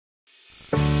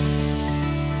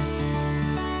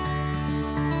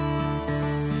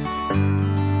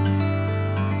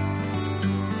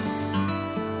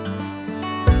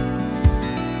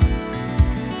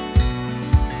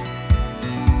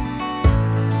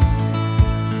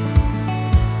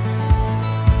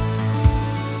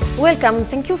Welcome,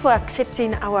 thank you for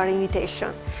accepting our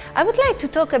invitation. I would like to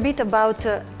talk a bit about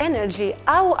energy.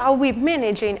 How are we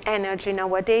managing energy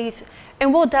nowadays,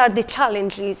 and what are the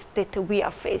challenges that we are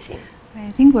facing? I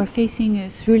think we're facing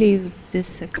is really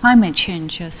this climate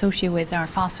change associated with our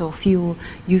fossil fuel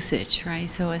usage, right?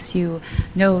 So as you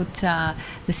note, the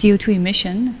CO2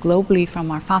 emission globally from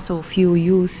our fossil fuel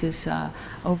use is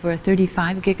over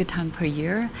 35 gigaton per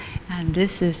year, and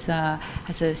this is,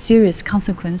 has a serious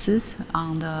consequences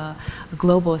on the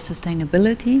global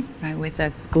sustainability, right? With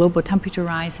the global temperature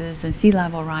rises and sea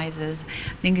level rises,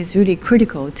 I think it's really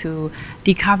critical to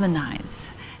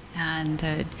decarbonize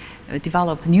and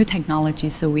develop new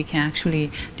technologies so we can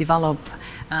actually develop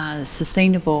a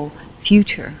sustainable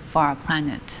future for our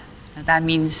planet. That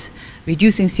means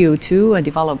reducing CO2 and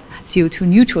develop CO2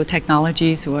 neutral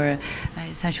technologies or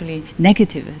essentially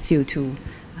negative CO2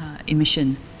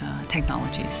 emission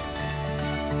technologies.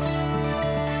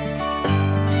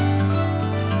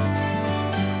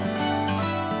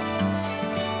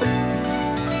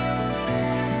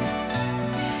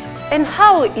 And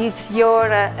how is your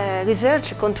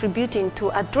research contributing to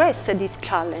address this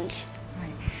challenge?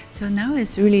 Right. So now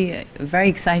is really a very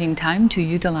exciting time to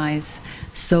utilize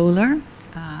solar,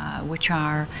 which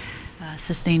are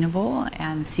sustainable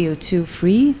and CO2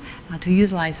 free, to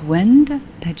utilize wind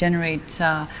that generates,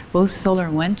 both solar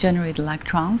and wind generate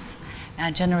electrons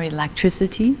and generate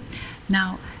electricity.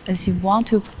 Now, as you want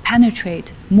to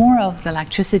penetrate more of the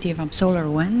electricity from solar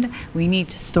and wind, we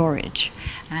need storage.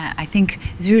 I think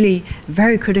it's really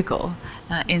very critical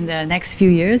in the next few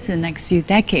years, in the next few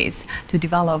decades, to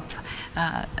develop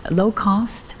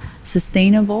low-cost,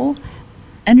 sustainable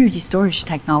energy storage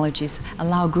technologies,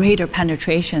 allow greater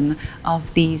penetration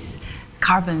of these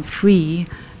carbon-free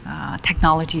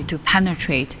technology to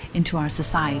penetrate into our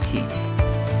society.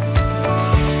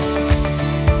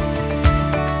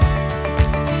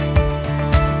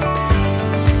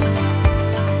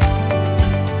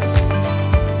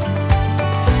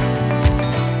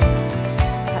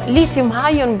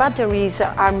 Lithium-ion batteries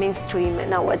are mainstream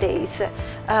nowadays.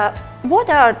 What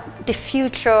are the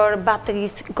future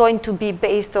batteries going to be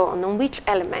based on which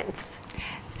elements?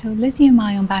 So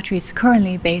lithium-ion batteries is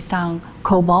currently based on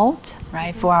cobalt,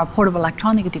 right, for our portable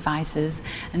electronic devices.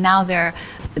 And now there are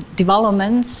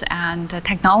developments and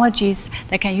technologies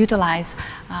that can utilize,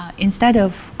 instead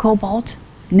of cobalt,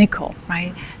 nickel,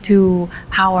 right, to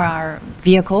power our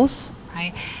vehicles,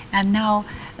 right? And now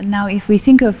if we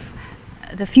think of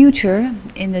the future,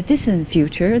 in the distant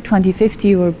future,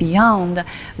 2050 or beyond,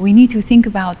 we need to think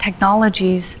about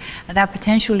technologies that are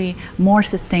potentially more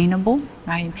sustainable,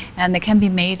 right? And they can be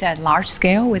made at large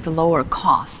scale with lower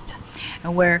cost.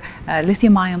 Where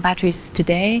lithium-ion batteries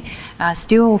today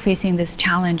still facing this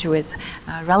challenge with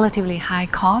relatively high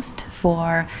cost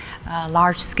for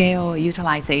large-scale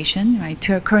utilization, right?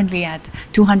 Currently at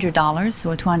 $200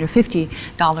 or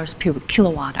 $250 per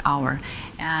kilowatt hour.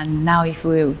 And now if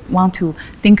we want to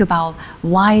think about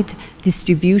wide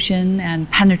distribution and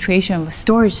penetration of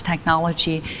storage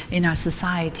technology in our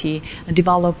society,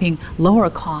 developing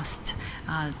lower cost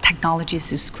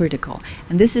technologies is critical.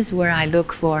 And this is where I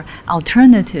look for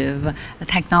alternative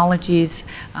technologies,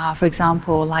 for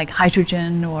example, like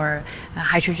hydrogen or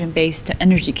hydrogen-based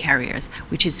energy carriers,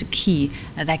 which is key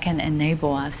that can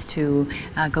enable us to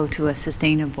go to a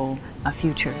sustainable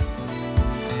future.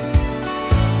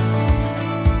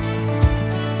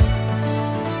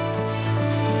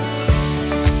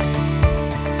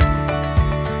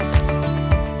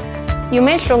 You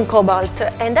mentioned cobalt,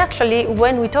 and actually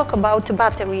when we talk about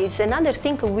batteries, another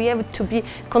thing we have to be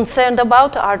concerned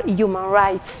about are human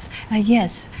rights.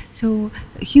 Yes, so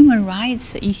human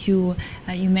rights issue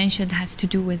you mentioned has to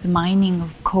do with mining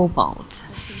of cobalt.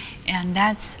 And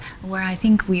that's where I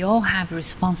think we all have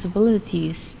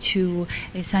responsibilities to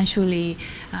essentially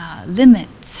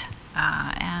limit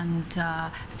and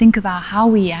think about how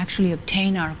we actually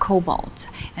obtain our cobalt.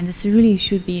 And this really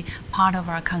should be part of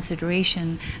our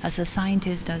consideration as a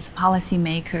scientist, as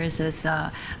policymakers, as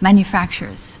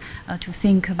manufacturers, to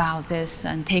think about this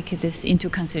and take this into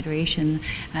consideration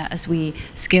as we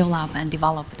scale up and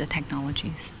develop the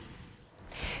technologies.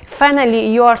 Finally,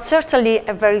 you are certainly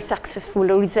a very successful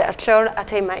researcher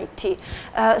at MIT.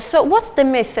 So what's the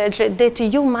message that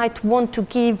you might want to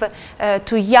give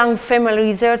to young female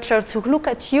researchers who look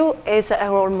at you as a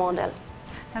role model?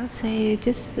 I would say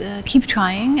just keep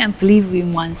trying and believe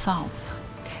in oneself.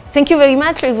 Thank you very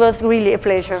much. It was really a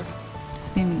pleasure. It's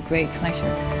been a great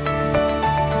pleasure.